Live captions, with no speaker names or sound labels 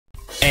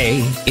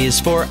A is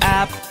for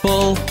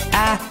apple,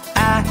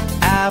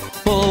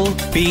 apple.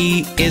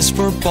 B is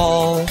for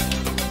ball,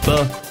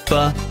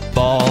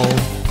 ball.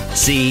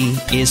 C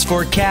is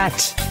for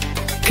cat,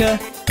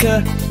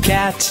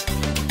 cat.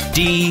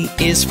 D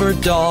is for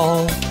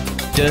doll,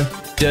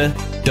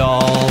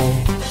 doll.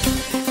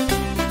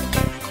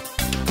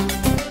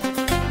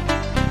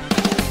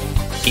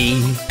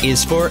 E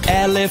is for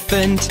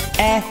elephant,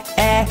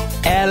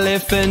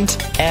 elephant.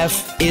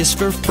 F is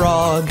for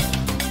frog,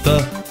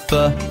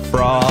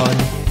 frog.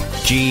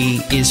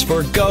 G is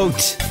for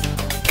goat,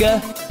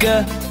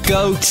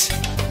 goat.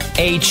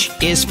 H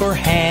is for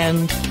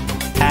hand,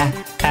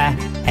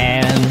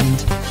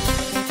 hand.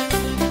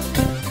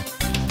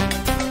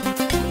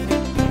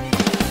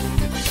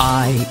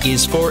 I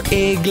is for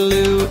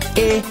igloo,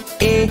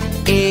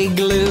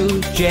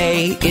 igloo.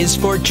 J is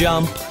for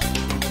jump,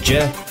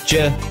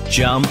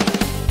 jump.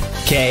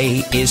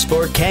 K is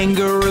for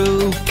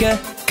kangaroo,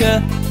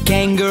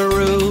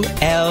 kangaroo.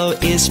 L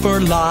is for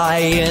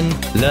lion,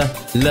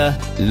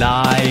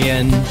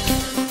 lion.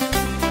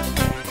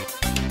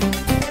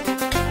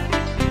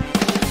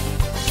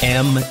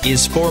 M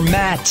is for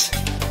mat,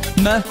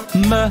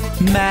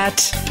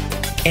 mat.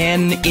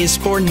 N is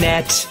for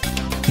net,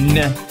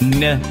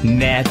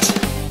 net.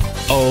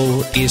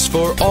 O is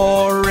for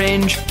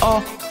orange,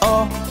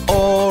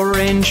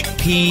 orange.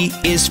 P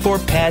is for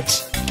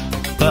pet,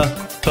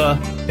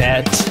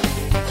 pet.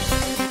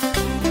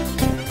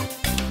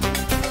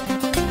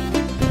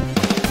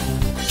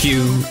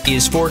 Q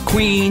is for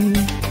queen,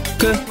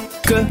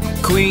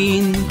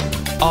 queen.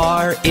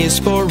 R is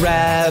for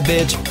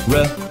rabbit,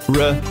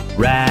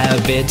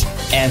 rabbit.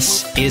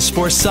 S is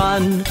for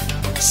sun,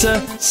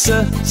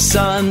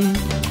 sun.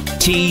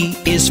 T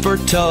is for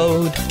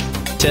toad,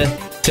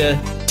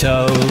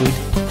 toad.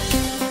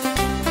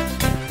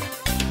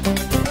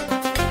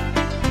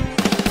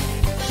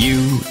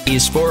 U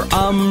is for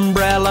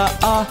umbrella,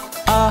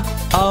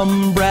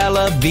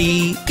 umbrella.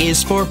 V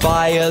is for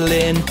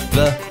violin,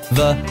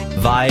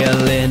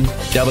 violin.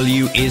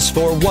 W is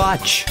for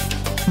watch,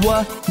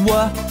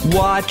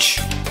 watch.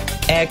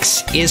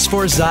 X is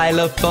for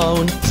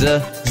xylophone,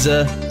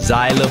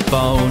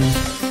 xylophone.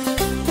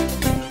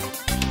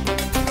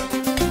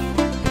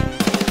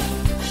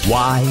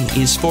 Y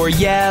is for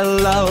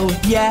yellow,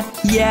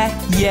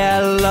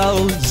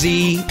 yellow.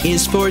 Z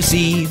is for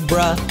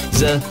zebra,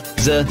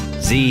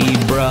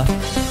 zebra.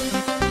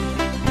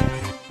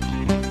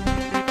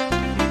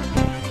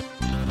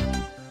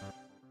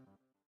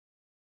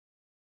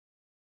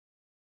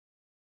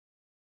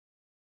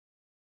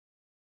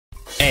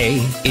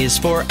 A is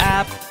for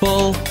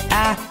apple,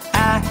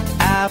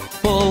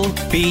 apple.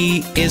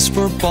 B is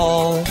for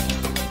ball,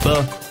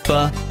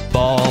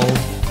 ball.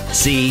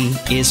 C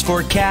is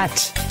for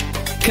cat,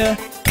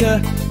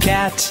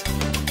 cat.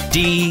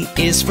 D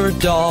is for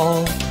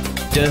doll,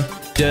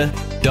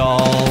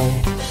 doll.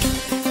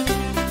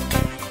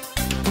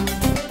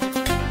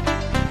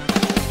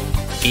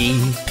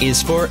 E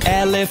is for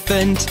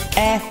elephant,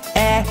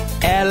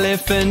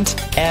 elephant.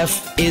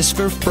 F is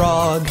for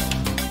frog,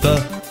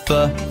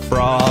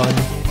 frog.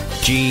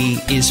 G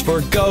is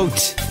for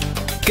goat,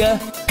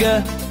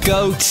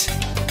 goat.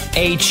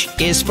 H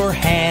is for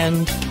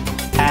hand,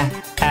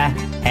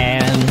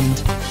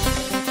 hand.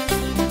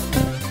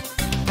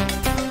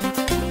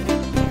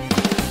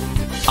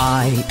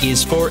 I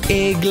is for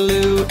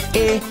igloo,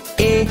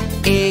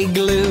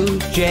 igloo.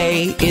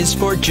 J is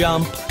for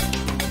jump,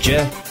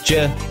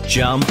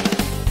 jump.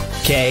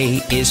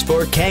 K is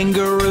for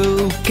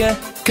kangaroo,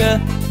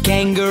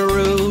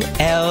 kangaroo.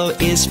 L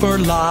is for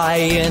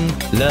lion,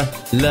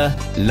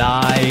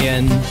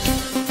 lion.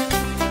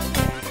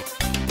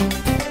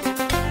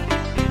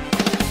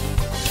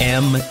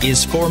 M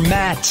is for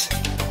mat,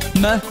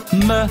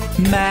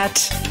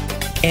 mat.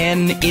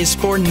 N is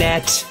for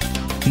net,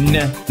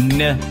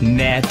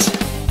 net.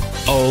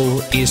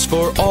 O is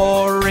for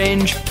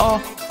orange,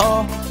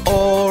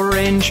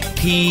 orange.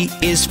 P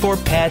is for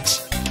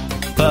pet,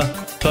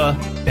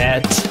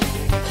 pet.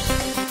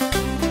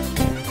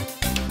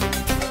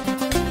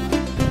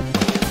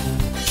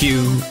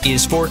 Q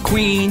is for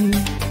queen,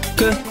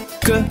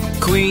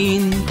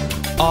 queen.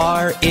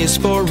 R is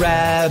for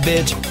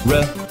rabbit,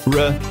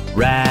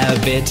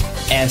 rabbit.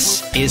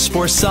 S is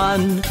for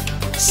sun,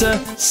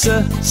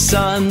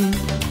 sun.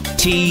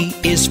 T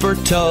is for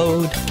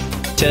toad,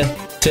 toad.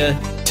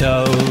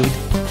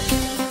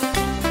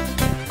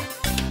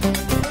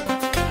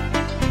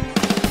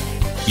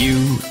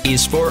 U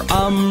is for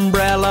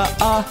umbrella,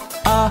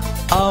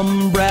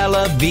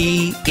 umbrella.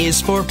 V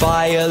is for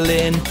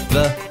violin,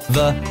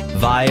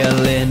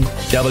 violin.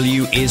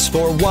 W is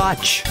for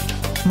watch,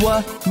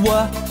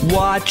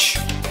 watch.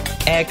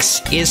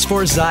 X is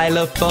for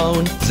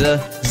xylophone,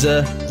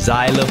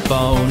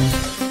 xylophone.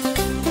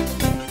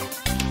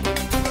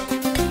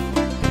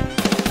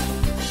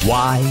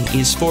 Y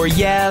is for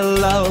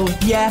yellow,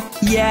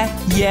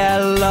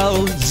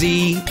 yellow.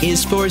 Z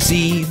is for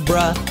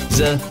zebra,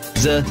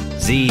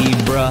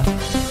 zebra.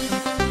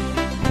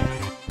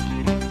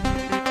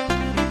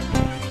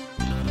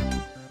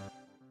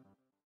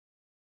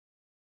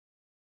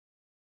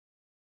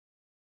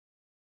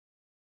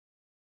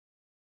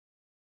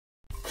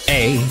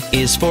 A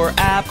is for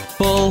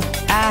apple,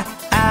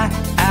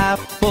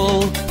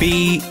 apple.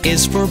 B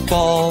is for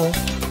ball,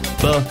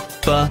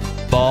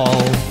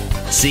 ball.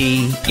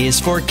 C is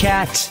for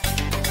cat,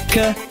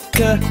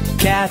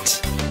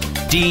 cat.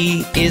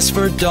 D is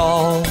for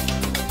doll,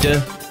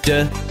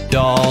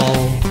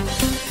 doll.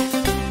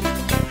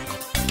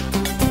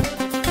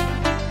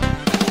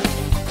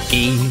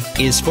 E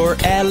is for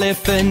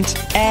elephant,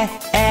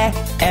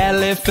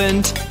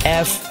 elephant.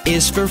 F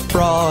is for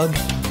frog,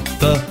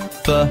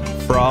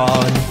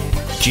 frog.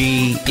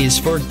 G is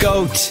for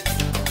goat,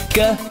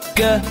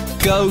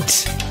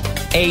 goat.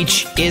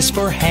 H is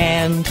for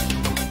hand,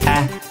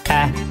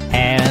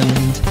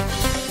 hand.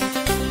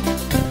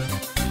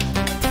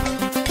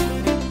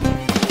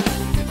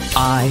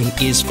 I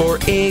is for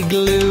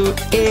igloo,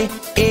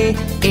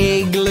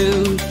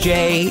 igloo.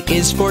 J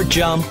is for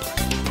jump,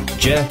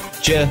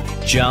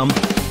 jump.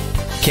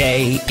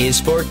 K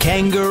is for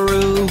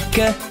kangaroo,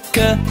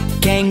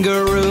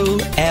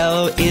 kangaroo.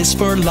 L is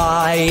for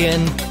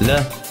lion,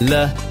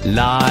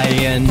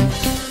 lion.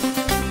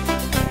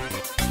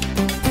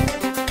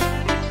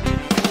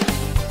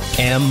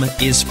 M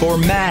is for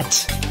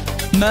mat,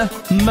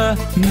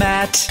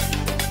 mat.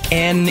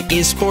 N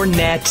is for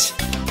net,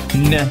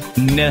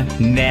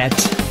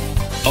 net.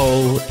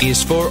 O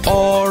is for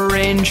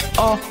orange,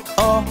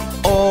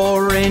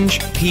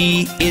 orange.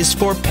 P is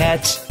for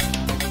pet,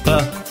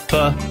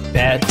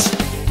 pet.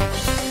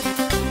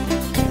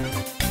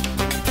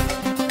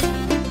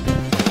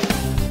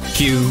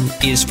 Q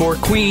is for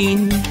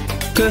queen,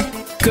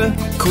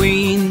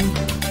 queen.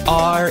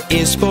 R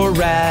is for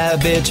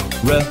rabbit,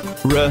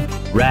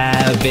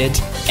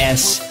 rabbit.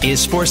 S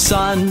is for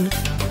sun,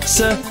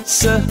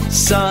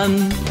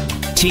 sun.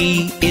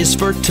 T is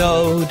for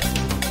toad,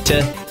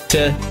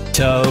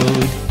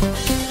 toad.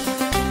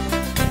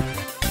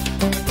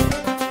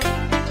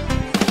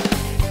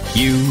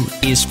 U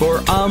is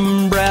for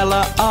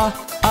umbrella,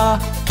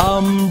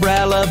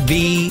 umbrella.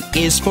 V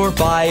is for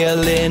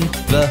violin,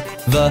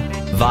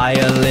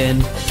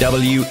 violin.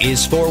 W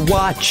is for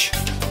watch,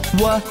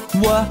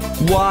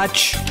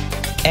 watch.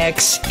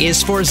 X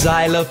is for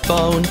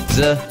xylophone,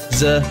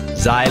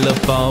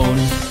 xylophone.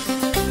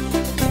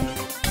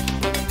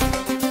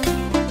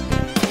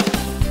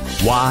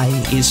 Y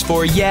is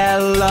for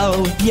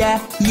yellow,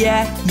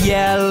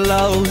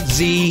 yellow.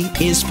 Z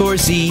is for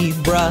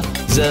zebra,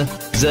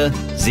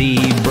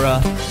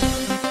 zebra.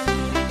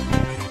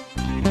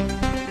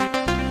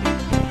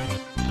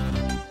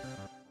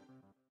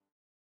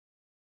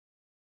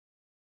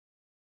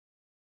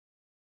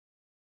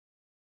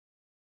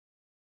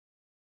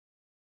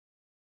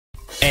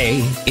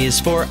 A is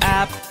for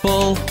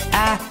apple,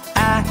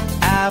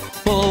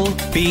 apple.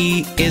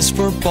 B is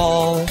for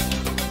ball,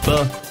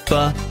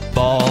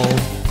 ball.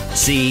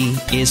 C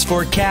is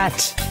for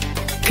cat,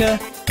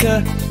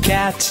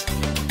 cat.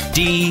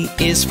 D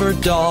is for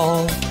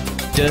doll,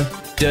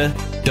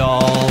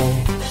 doll.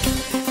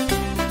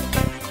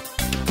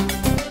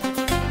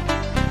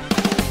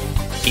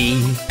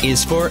 E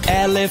is for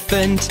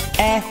elephant,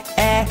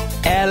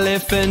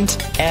 elephant.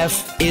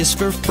 F is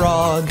for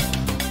frog,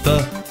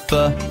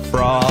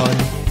 frog.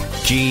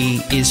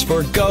 G is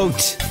for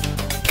goat,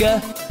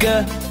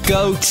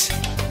 goat.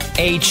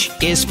 H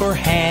is for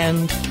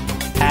hand,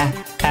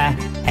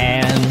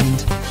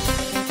 hand.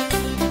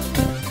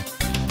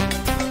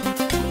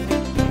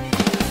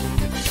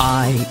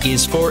 I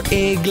is for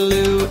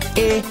igloo,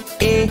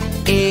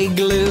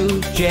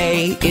 igloo.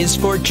 J is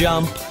for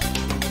jump,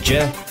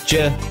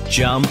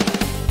 jump.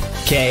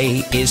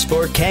 K is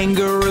for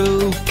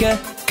kangaroo,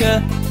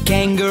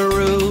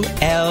 kangaroo.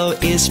 L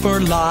is for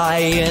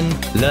lion,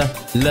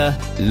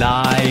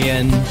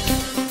 lion.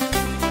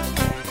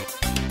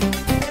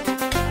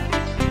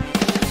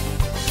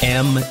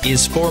 M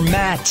is for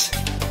mat,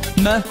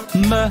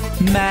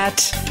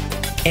 mat.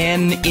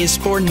 N is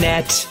for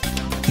net,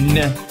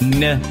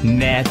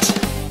 net.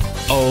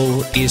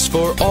 O is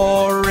for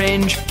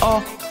orange,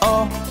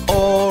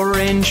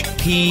 orange.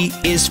 P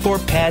is for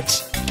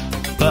pet,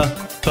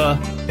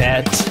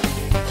 pet.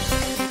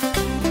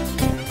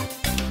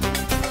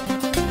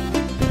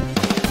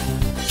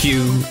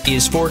 Q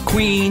is for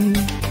queen,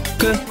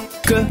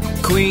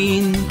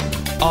 queen.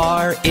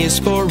 R is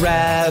for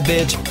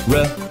rabbit,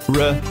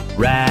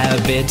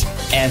 rabbit.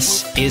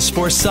 S is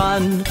for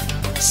sun,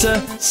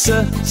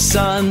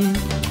 sun.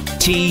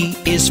 T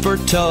is for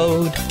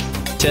toad,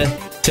 toad.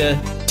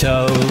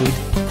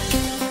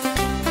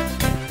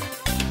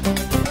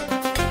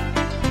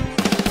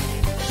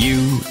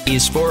 U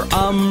is for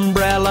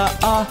umbrella,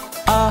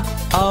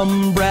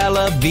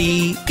 umbrella.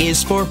 V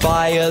is for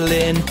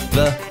violin,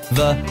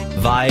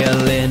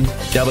 violin.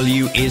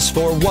 W is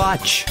for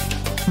watch,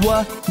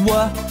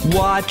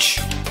 watch.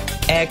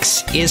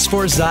 X is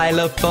for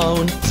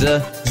xylophone,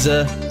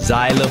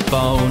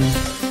 xylophone.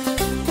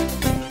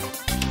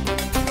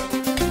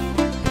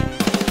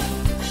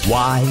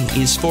 Y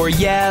is for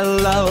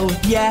yellow,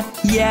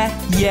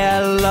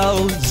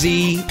 yellow.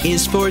 Z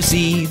is for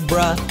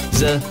zebra,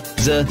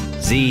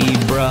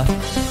 zebra.